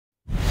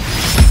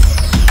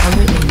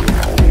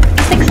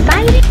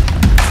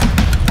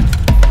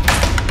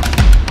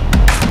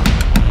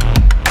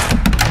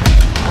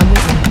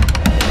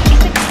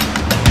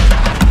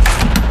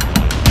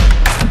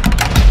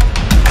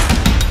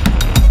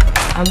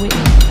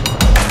Whitney.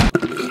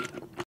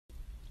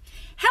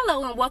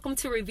 Hello and welcome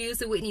to Reviews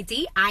with Whitney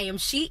D. I am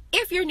she.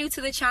 If you're new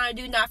to the channel,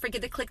 do not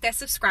forget to click that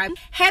subscribe.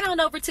 Head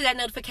on over to that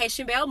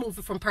notification bell, move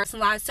it from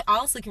personalized to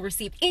all so you can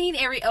receive any and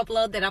every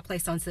upload that I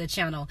place onto the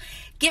channel.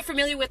 Get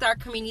familiar with our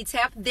community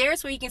tab.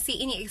 There's where you can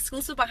see any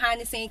exclusive behind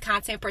the scenes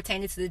content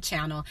pertaining to the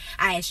channel.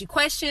 I ask you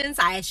questions,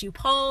 I ask you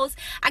polls,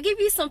 I give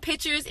you some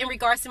pictures in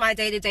regards to my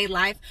day-to-day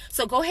life.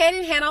 So go ahead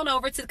and head on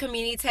over to the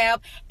community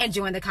tab and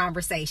join the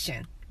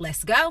conversation.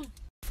 Let's go.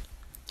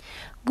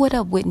 What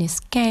up, Witness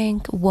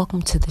gang?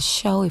 Welcome to the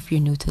show. If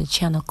you're new to the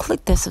channel,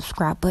 click that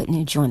subscribe button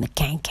and join the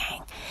gang.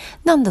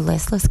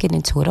 Nonetheless, let's get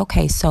into it.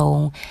 Okay,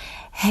 so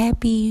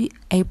happy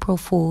April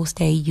Fool's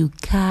Day, you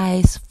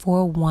guys.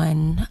 For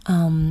one,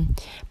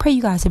 pray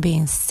you guys are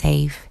being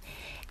safe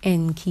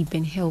and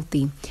keeping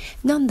healthy.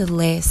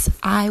 Nonetheless,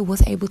 I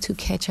was able to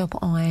catch up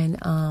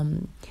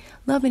on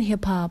Love and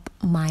Hip Hop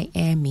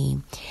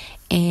Miami,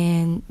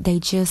 and they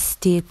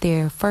just did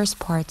their first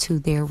part to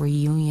their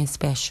reunion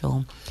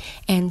special,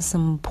 and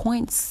some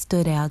points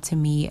stood out to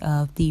me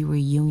of the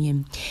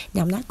reunion.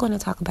 Now, I'm not going to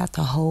talk about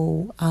the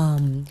whole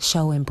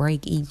show and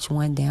break each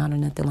one down or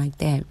nothing like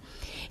that.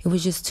 It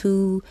was just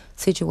two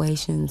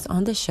situations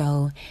on the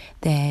show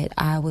that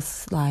I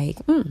was like,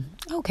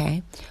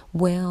 okay,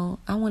 well,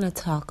 I want to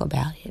talk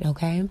about it,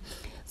 okay?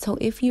 So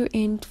if you're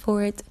in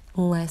for it,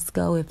 let's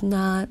go. If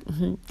not,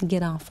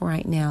 get off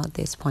right now at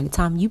this point in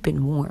time. You've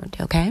been warned,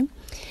 okay?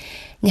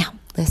 Now,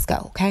 let's go,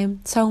 okay?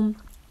 So,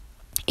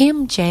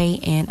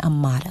 MJ and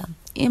Amada.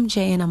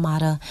 MJ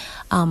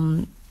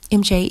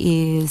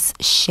is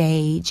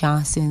Shay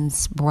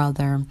Johnson's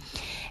brother.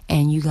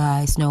 And you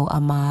guys know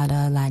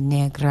Amada La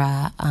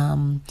Negra.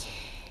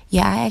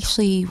 Yeah, I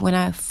actually, when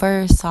I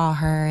first saw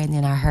her and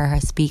then I heard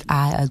her speak,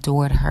 I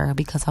adored her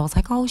because I was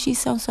like, oh, she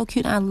sounds so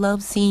cute. And I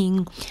love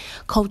seeing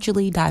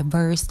culturally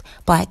diverse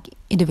Black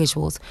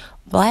individuals.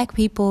 Black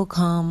people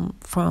come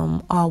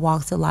from all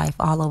walks of life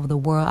all over the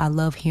world. I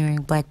love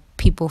hearing Black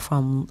people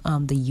from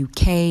the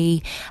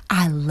UK.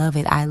 I love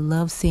it. I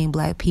love seeing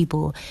Black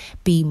people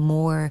be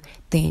more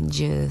than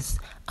just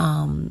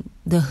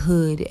the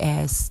hood,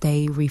 as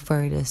they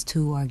referred us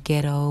to, or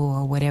ghetto,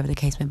 or whatever the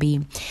case may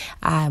be.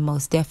 I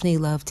most definitely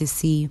love to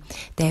see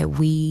that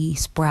we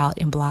sprout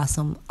and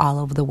blossom all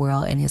over the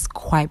world, and it's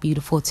quite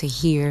beautiful to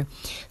hear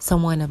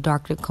someone of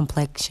darker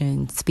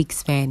complexion speak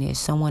Spanish,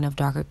 someone of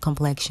darker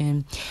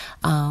complexion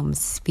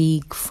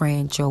speak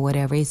French or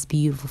whatever. It's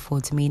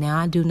beautiful to me. Now,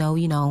 I do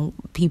know,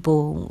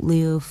 people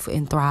live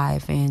and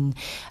thrive and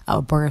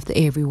birth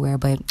everywhere,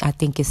 but I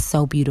think it's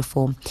so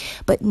beautiful.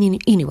 But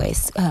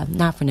anyways,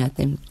 not for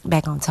nothing,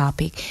 back on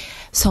topic.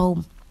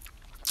 So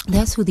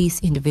that's who these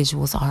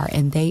individuals are,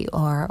 and they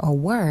are or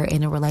were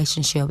in a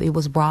relationship. It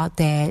was brought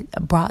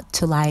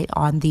to light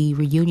on the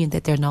reunion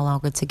that they're no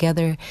longer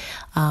together.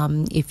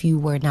 If you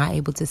were not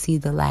able to see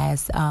the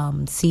last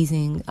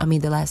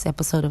the last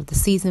episode of the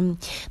season,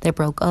 they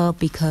broke up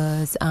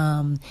because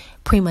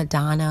Prima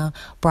Donna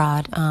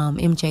brought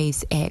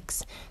MJ's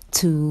ex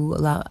to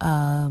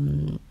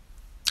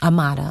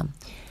Amada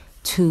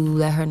to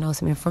let her know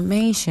some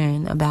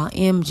information about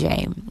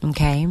MJ,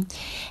 okay?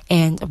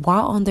 And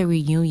while on the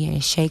reunion,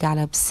 Shay got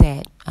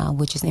upset,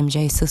 which is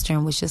MJ's sister,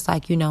 and was just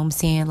like, I'm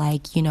saying,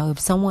 like, if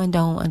someone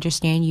don't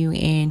understand you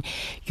and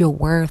your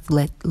worth,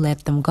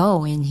 let them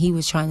go. And he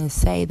was trying to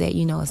say that,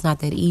 it's not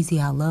that easy.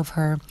 I love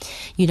her.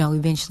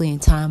 Eventually in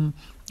time,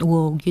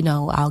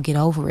 I'll get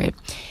over it.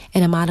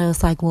 And Amada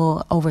was like,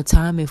 well, over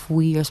time, if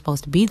we are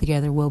supposed to be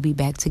together, we'll be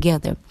back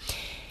together.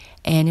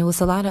 And it was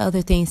a lot of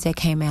other things that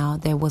came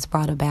out that was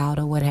brought about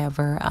or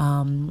whatever,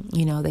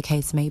 the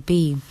case may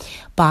be.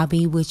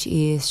 Bobby, which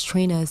is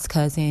Trina's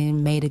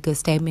cousin, made a good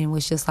statement. It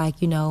was just like,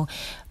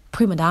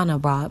 Prima Donna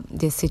brought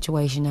this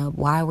situation up.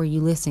 Why were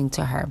you listening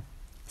to her?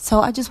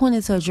 So I just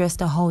wanted to address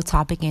the whole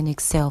topic in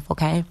itself,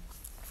 okay?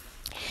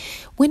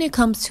 When it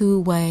comes to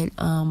what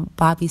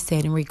Bobby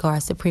said in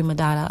regards to Prima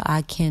Donna,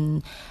 I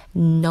can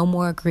no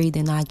more agree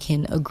than I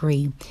can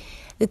agree.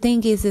 The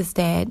thing is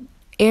that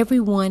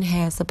everyone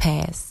has a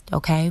past,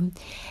 okay?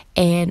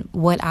 And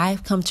what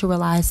I've come to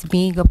realize,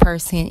 being a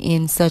person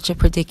in such a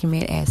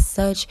predicament as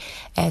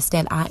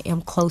that I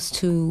am close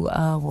to,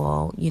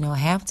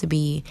 have to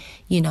be,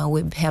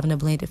 with having a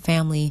blended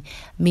family,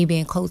 me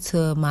being close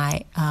to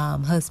my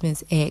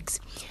husband's ex,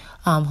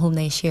 whom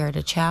they shared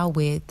a child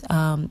with,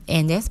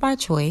 and that's by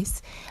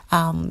choice,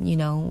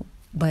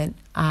 but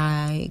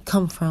I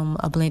come from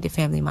a blended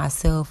family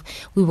myself.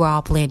 We were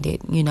all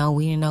blended, we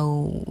didn't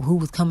know who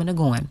was coming or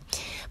going.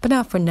 But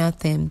not for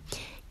nothing,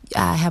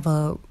 I have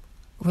a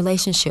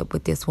relationship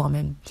with this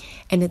woman.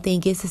 And the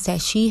thing is that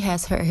she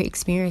has her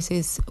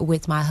experiences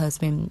with my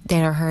husband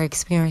that are her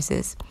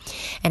experiences.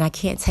 And I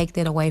can't take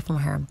that away from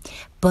her.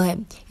 But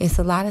it's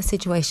a lot of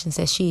situations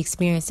that she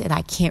experienced that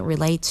I can't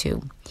relate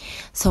to.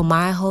 So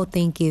my whole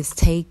thing is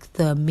take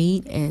the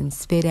meat and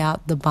spit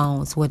out the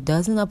bones. What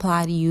doesn't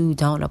apply to you,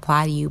 don't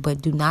apply to you.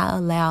 But do not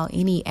allow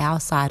any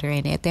outsider.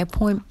 And at that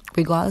point,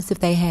 regardless if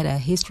they had a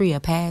history or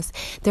past,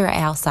 they're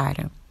an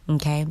outsider.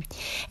 Okay.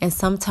 And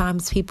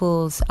sometimes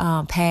people's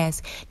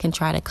past can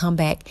try to come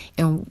back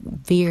and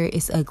veer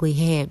its ugly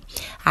head.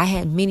 I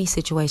had many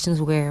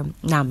situations where,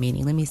 not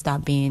many, let me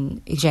stop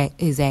being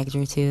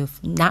exaggerative,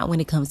 not when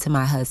it comes to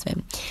my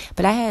husband,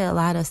 but I had a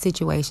lot of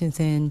situations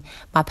in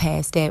my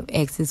past that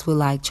exes would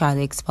like try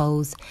to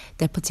expose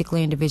that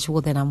particular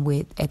individual that I'm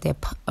with at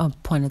that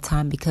point of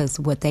time because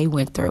of what they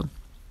went through.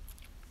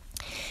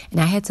 And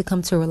I had to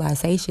come to a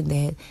realization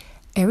that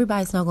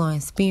everybody's not going to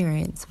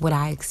experience what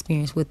I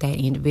experienced with that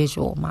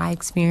individual. My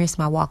experience,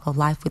 my walk of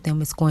life with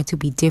them is going to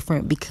be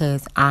different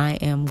because I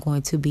am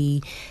going to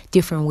be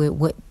different with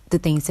what the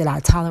things that I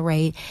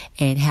tolerate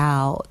and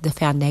how the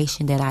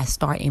foundation that I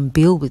start and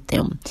build with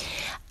them.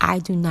 I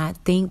do not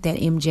think that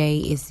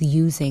MJ is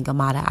using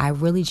Amada. I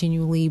really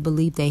genuinely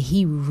believe that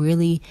he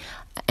really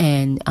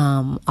and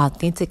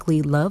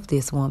authentically loved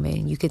this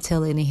woman. You could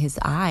tell it in his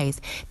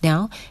eyes.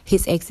 Now,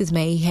 his exes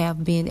may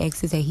have been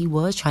exes that he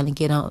was trying to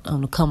get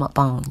on the come up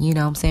on. You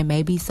know what I'm saying?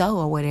 Maybe so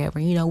or whatever.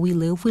 You know, we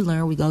live, we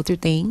learn, we go through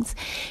things,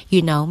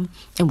 you know,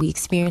 and we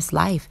experience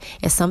life.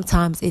 And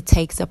sometimes it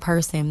takes a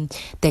person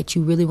that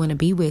you really want to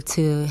be with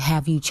to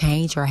have you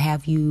change or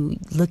have you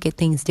look at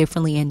things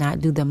differently and not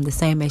do them the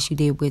same as you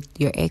did with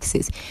your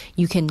exes.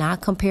 You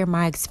cannot compare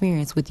my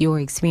experience with your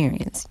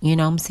experience. You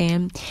know what I'm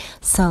saying?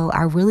 So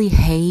I really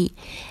hate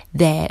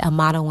that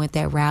Amada went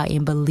that route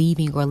in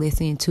believing or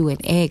listening to an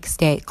ex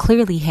that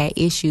clearly had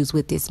issues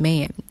with this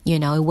man. You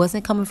know, it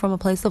wasn't coming from a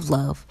place of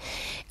love.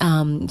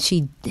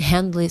 She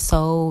handled it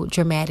so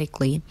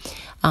dramatically.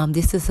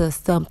 This is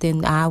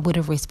something I would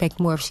have respected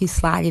more if she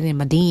slided in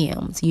my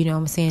DMs. You know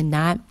what I'm saying?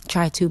 Not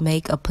try to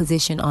make a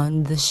position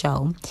on the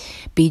show,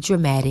 be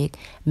dramatic,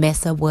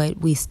 mess up what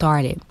we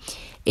started.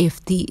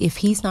 If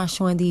he's not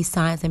showing these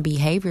signs and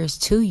behaviors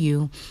to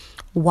you,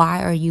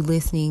 why are you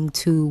listening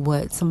to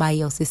what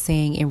somebody else is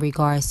saying in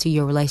regards to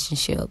your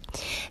relationship?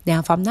 Now,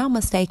 if I'm not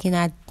mistaken,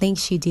 I think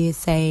she did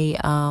say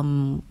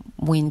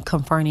when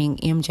confronting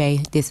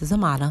MJ, this is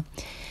Amada,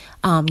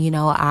 you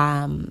know,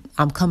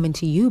 I'm coming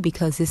to you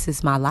because this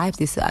is my life.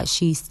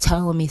 She's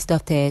telling me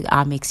stuff that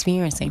I'm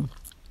experiencing.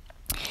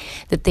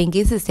 The thing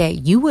is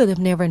that you would have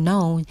never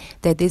known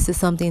that this is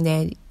something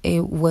that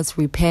it was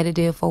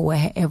repetitive or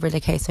whatever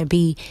the case may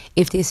be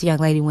if this young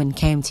lady wouldn't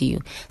came to you.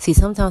 See,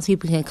 sometimes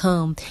people can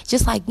come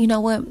just like, you know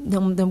what,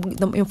 them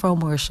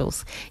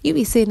infomercials. You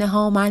be sitting at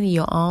home minding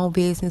your own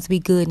business, be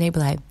good, and they be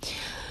like,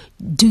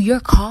 do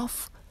your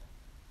cough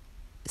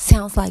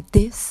sounds like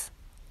this?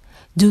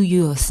 Do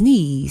your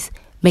sneeze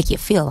make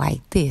it feel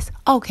like this?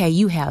 Okay,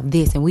 you have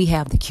this and we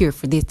have the cure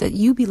for this.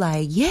 You be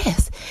like,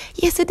 yes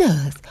it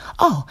does.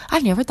 Oh, I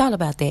never thought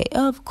about that.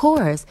 Of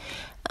course.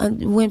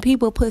 When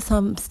people put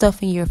some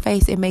stuff in your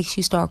face, it makes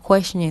you start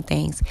questioning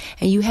things.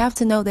 And you have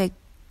to know that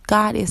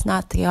God is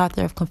not the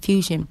author of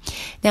confusion.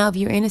 Now, if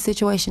you're in a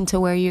situation to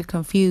where you're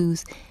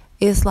confused,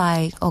 it's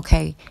like,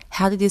 okay,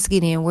 how did this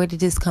get in? Where did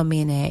this come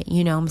in at?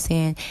 You know what I'm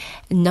saying?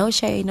 No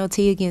shade, no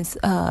tea against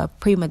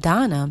prima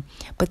donna.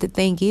 But the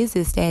thing is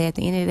that at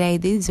the end of the day,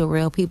 these are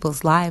real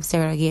people's lives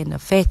that are getting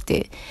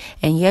affected.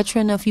 And yet,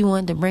 true enough, you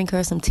wanted to bring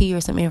her some tea or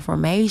some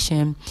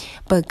information.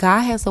 But God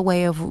has a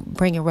way of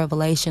bringing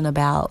revelation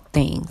about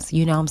things.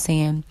 You know what I'm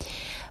saying?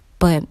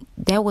 But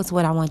that was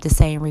what I wanted to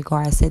say in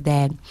regards to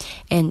that.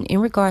 And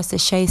in regards to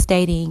Shay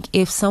stating,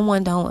 if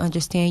someone don't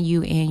understand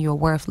you and your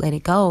worth, let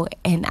it go.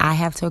 And I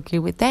have to agree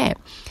with that.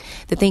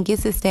 The thing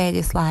is that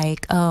it's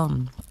like,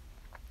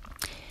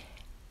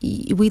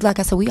 like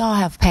I said, we all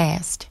have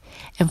past.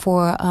 And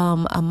for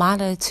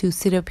Amada to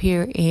sit up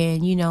here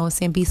and, you know,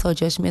 and be so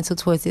judgmental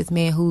towards this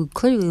man who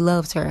clearly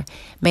loves her,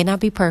 may not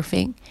be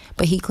perfect,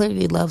 but he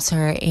clearly loves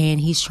her and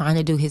he's trying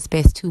to do his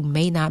best to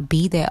may not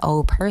be that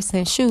old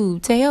person.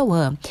 Shoot, tell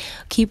her,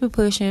 keep it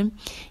pushing.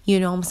 You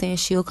know what I'm saying?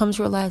 She'll come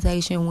to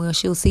realization when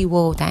she'll see,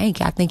 well, dang,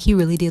 I think he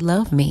really did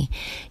love me.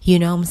 You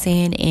know what I'm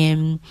saying?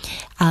 And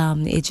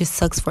it just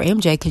sucks for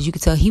MJ because you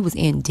could tell he was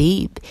in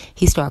deep.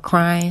 He started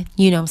crying.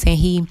 You know what I'm saying?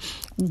 He,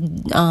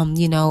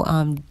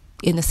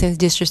 in a sense,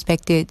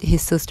 disrespected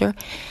his sister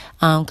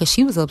because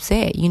she was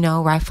upset, you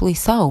know, rightfully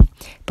so.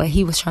 But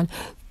he was trying to,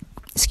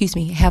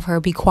 have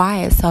her be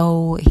quiet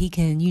so he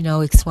can, you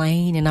know,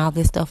 explain and all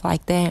this stuff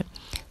like that.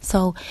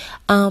 So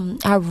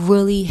I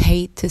really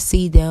hate to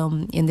see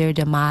them in their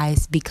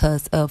demise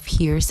because of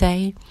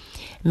hearsay.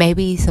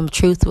 Maybe some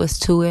truth was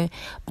to it.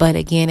 But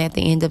again, at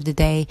the end of the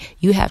day,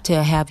 you have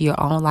to have your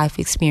own life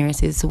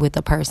experiences with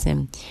a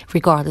person,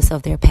 regardless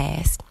of their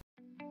past.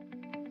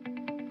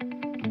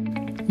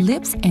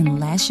 Lips and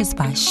Lashes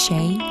by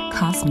Shea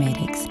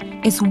Cosmetics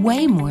is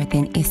way more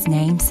than its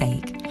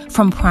namesake.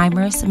 From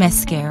primers,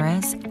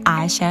 mascaras,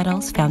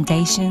 eyeshadows,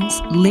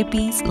 foundations,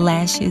 lippies,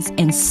 lashes,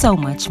 and so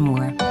much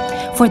more.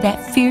 For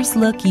that fierce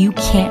look you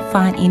can't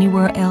find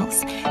anywhere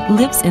else,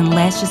 Lips and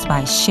Lashes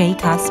by Shea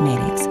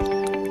Cosmetics.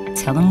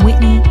 Tell them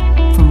Whitney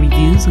from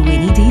Reviews with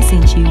Whitney D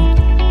sent you.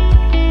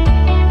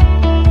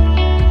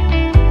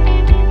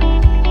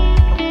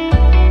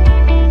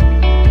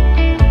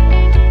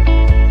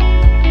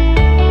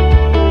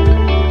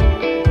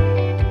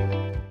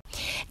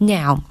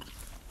 Now,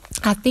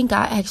 I think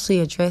I actually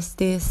addressed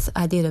this.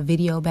 I did a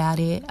video about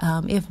it.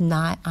 If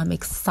not, I'm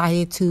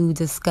excited to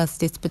discuss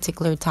this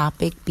particular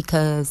topic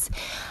because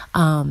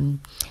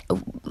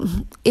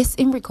it's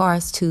in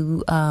regards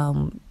to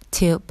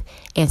Tip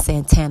and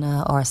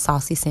Santana, or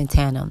Saucy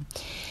Santana.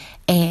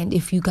 And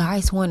if you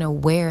guys weren't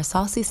aware,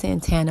 Saucy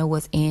Santana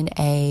was in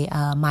a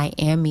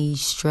Miami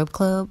strip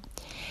club,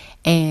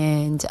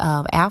 and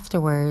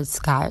afterwards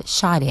got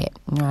shot at,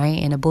 right?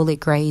 And a bullet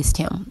grazed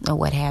him or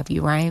what have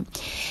you, right?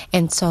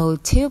 And so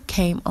Tip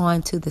came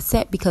on to the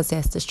set because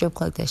that's the strip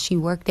club that she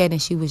worked at,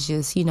 and she was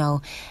just,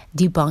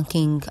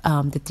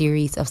 debunking the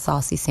theories of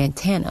Saucy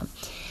Santana.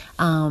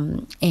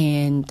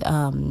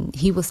 And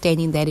he was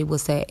stating that it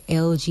was a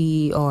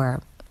LG,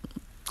 or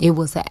it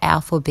was an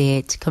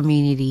alphabet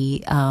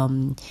community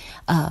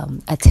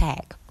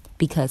attack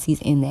because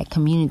he's in that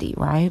community,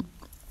 right?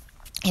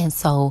 And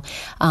so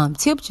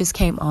Tip just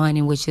came on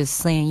and was just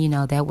saying,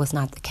 that was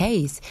not the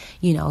case.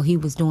 He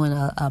was doing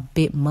a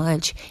bit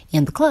much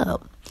in the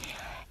club.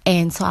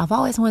 And so I've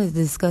always wanted to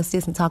discuss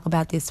this and talk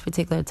about this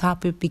particular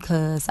topic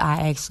because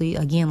I actually,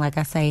 again, like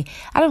I say,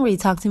 I don't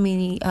talk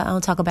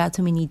about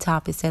too many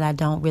topics that I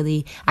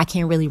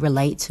can't really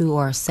relate to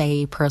or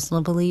say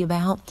personally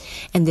about.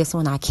 And this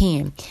one I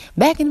can.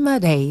 Back in my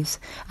days,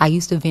 I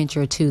used to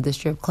venture to the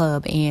strip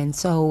club. And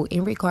so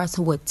in regards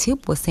to what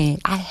Tip was saying,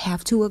 I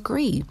have to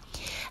agree.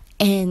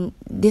 And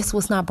this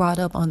was not brought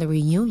up on the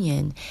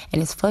reunion.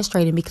 And it's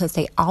frustrating because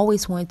they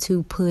always want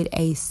to put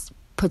a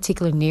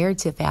particular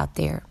narrative out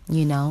there,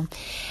 and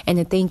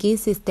the thing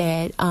is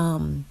that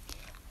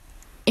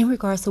in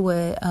regards to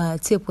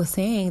what Tip was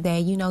saying,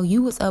 that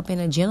you was up in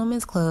a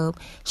gentleman's club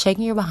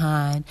shaking your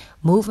behind,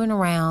 moving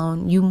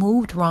around, you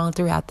moved wrong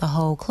throughout the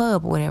whole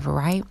club or whatever,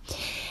 right?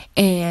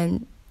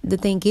 And the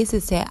thing is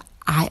that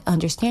I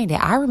understand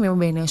that. I remember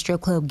being in a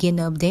strip club,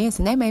 getting up,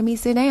 dancing. They made me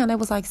sit down. They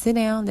was like, sit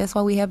down, that's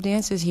why we have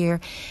dancers here.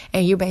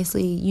 And you're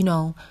basically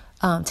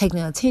taking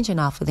the attention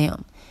off of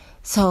them.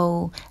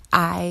 So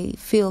I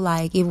feel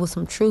like it was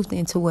some truth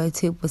into what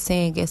Tip was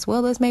saying, as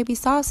well as maybe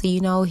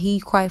Saucy. He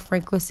quite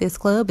frankly this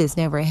club. It's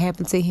never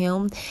happened to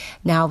him.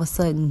 Now all of a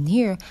sudden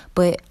here.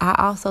 But I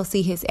also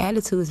see his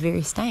attitude is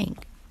very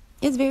stank.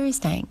 It's very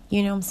stank.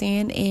 You know what I'm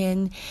saying?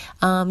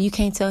 And you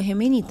can't tell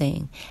him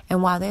anything.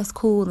 And while that's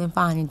cool and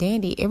fine and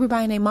dandy,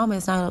 everybody and their mama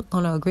is not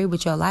going to agree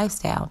with your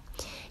lifestyle.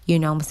 You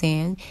know what I'm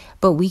saying?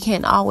 But we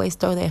can't always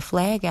throw that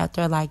flag out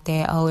there like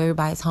that. Oh,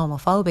 everybody's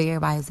homophobic.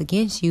 Everybody's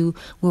against you,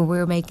 when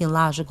we're making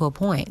logical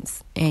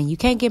points. And you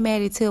can't get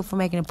mad at Tip for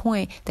making a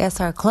point. That's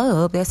her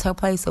club. That's her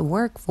place of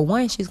work. For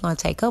one, she's going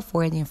to take up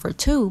for it. And for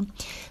two,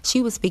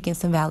 she was speaking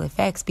some valid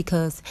facts,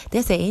 because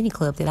that's at any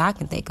club that I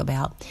can think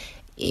about.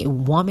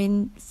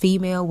 Woman,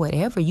 female,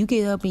 whatever, you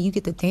get up and you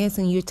get to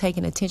dancing, you're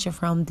taking attention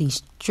from the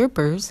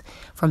strippers,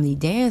 from the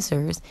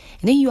dancers,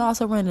 and then you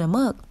also running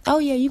amok. Oh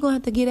yeah, you're going to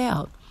have to get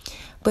out.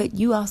 But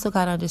you also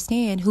got to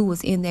understand who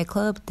was in that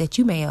club that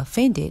you may have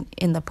offended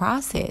in the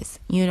process.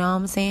 You know what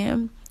I'm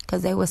saying?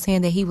 Because they were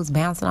saying that he was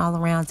bouncing all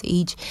around to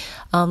each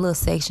little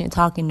section,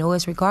 talking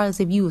noise, regardless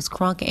if you was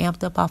crunk and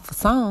amped up off a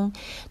song.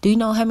 Do you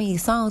know how many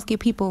songs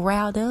get people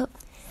riled up?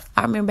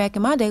 I remember back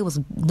in my day, it was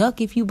Nuck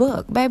If You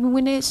Buck. Baby,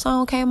 when that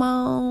song came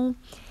on,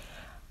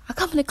 I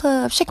come in the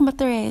club, shaking my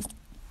dress,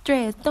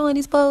 throwing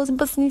these foes and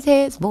busting these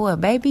heads. Boy,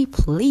 baby,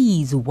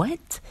 please,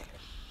 what?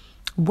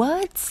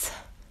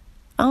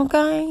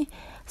 Okay?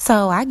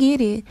 So I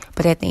get it.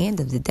 But at the end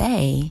of the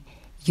day,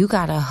 you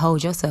got to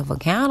hold yourself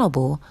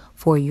accountable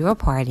for your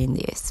part in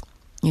this,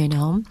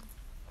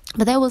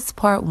 But that was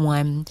part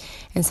one,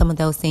 and some of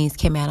those things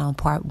came out on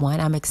part one.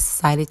 I'm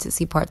excited to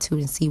see part two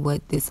and see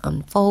what this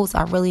unfolds.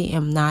 I really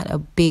am not a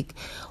big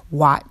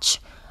watcher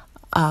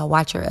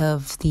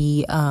of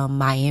the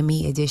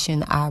Miami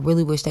edition. I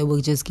really wish they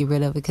would just get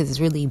rid of it, because it's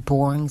really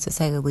boring, to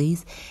say the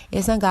least.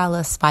 It's done got a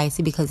little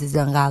spicy because it's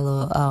done got a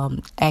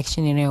little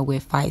action in there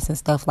with fights and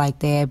stuff like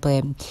that,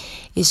 but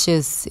it's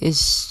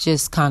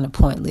just kind of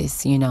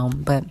pointless,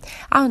 But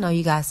I don't know,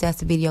 you guys,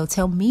 that's the video.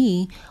 Tell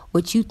me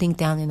what you think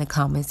down in the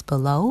comments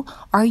below.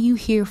 Are you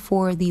here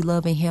for the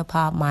Love and Hip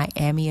Hop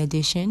Miami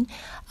edition?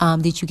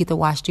 Did you get to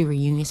watch the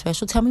reunion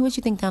special? Tell me what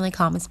you think down in the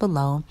comments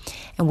below,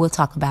 and we'll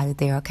talk about it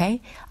there,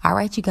 okay? All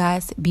right, you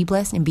guys, be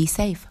blessed and be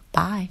safe.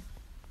 Bye.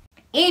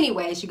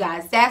 Anyways, you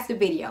guys, that's the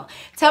video.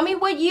 Tell me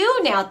what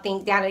you now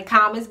think down in the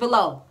comments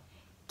below.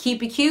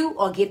 Keep it cute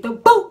or get the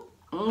boot.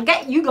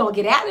 Okay, you gonna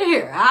get out of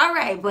here. All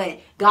right, but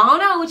go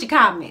on with your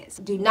comments.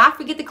 Do not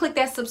forget to click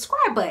that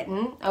subscribe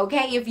button,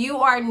 okay? If you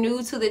are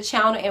new to the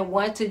channel and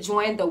want to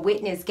join the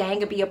Witness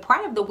gang and be a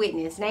part of the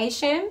Witness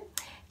Nation,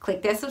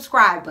 click that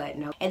subscribe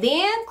button. And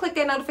then click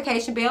that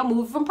notification bell,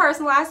 move from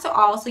personalized to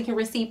all, so you can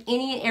receive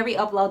any and every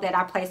upload that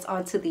I place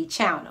onto the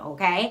channel,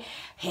 okay?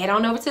 Head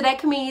on over to that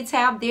community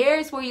tab.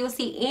 There's where you'll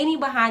see any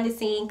behind the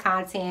scenes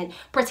content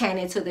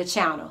pertaining to the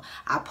channel.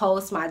 I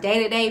post my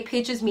day-to-day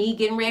pictures, me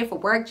getting ready for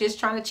work, just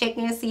trying to check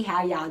in and see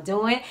how y'all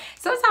doing.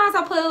 Sometimes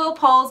I put a little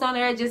polls on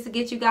there just to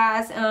get you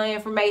guys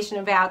information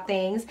about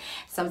things.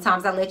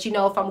 Sometimes I let you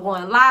know if I'm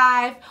going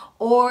live,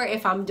 or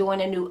if I'm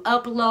doing a new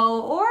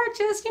upload, or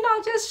just,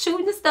 just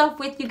shooting the stuff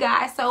with you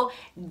guys. So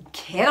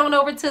head on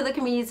over to the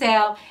community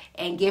tab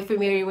and get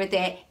familiar with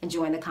that and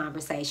join the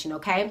conversation,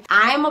 okay?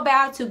 I am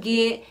about to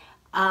get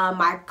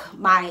my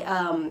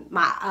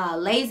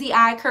lazy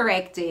eye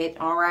corrected,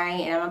 all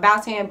right, and I'm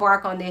about to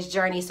embark on this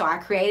journey. So I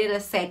created a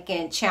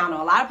second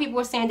channel. A lot of people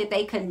were saying that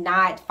they could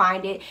not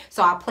find it,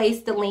 so I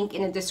placed the link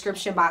in the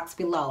description box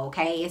below,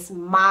 okay? It's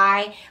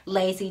my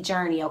lazy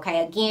journey,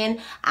 okay?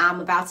 Again, I'm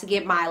about to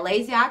get my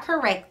lazy eye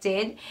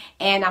corrected,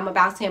 and I'm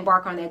about to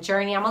embark on that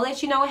journey. I'm gonna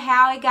let you know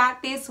how it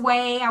got this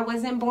way. I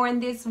wasn't born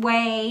this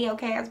way,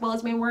 okay? I'm supposed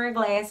to be wearing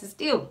glasses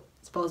still.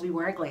 Supposed to be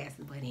wearing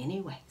glasses, but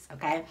anyways,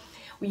 okay?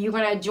 You're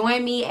going to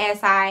join me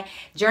as I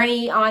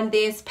journey on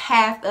this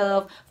path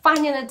of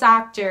finding a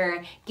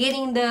doctor,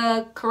 getting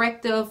the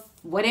corrective,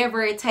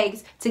 whatever it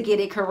takes to get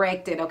it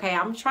corrected, okay?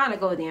 I'm trying to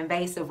go the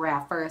invasive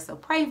route first, so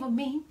pray for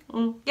me,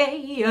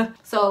 yeah.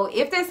 So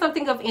if there's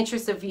something of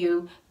interest of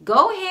you,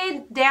 go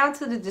ahead down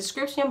to the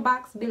description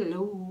box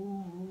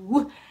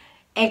below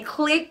and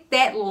click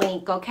that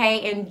link,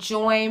 okay? And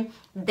join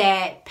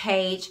that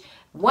page.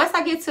 Once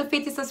I get to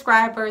 50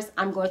 subscribers,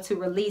 I'm going to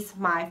release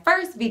my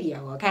first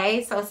video,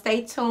 okay? So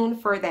stay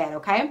tuned for that,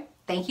 okay?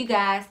 Thank you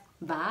guys.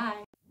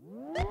 Bye.